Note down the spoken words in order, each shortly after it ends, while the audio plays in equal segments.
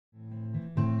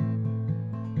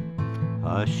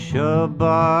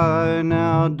Hush-a-bye,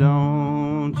 now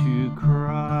don't you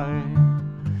cry.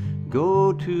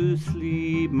 Go to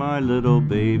sleep, my little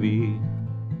baby.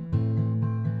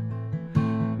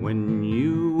 When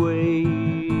you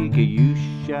wake, you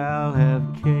shall have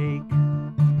cake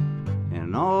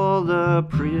and all the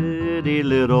pretty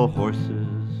little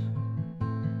horses,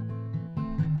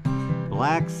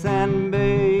 blacks and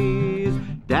bays,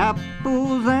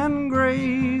 dapples and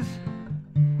grays,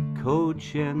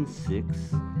 coach and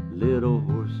 6 little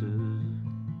horses.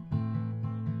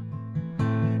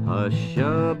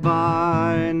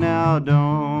 Hush-a-bye, now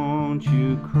don't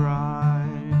you cry.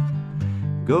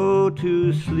 Go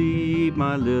to sleep,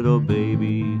 my little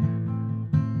baby.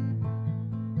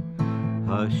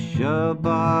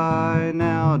 Hush-a-bye,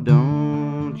 now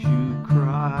don't you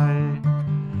cry.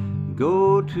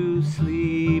 Go to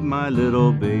sleep, my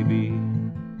little baby.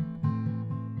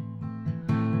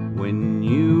 When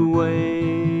you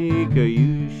wake,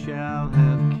 you shall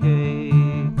have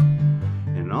cake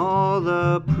and all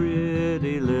the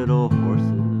pretty little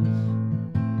horses.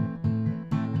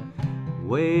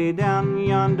 Way down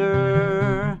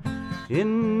yonder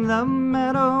in the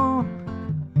meadow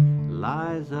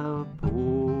lies a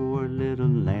poor little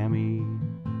lammy.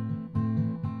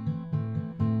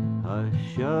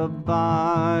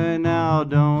 Hush-a-bye, now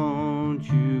don't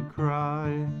you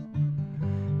cry.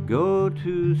 Go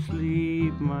to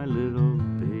sleep, my little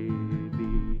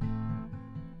baby.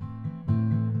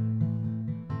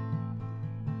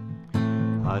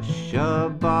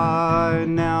 Hush-a-bye,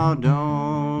 now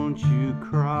don't you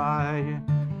cry.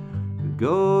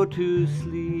 Go to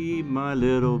sleep, my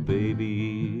little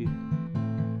baby.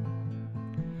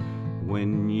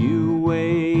 When you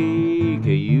wake,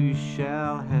 you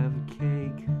shall have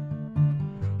cake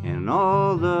and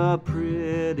all the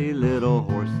pretty little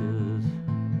horses,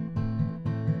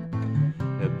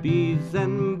 bees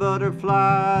and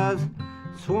butterflies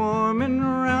swarming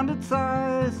round its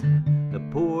eyes. The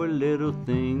poor little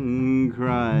thing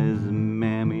cries,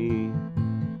 Mammy.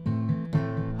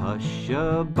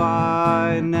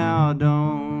 Hush-a-bye, now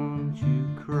don't you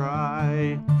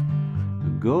cry.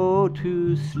 Go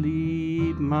to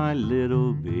sleep, my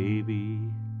little baby.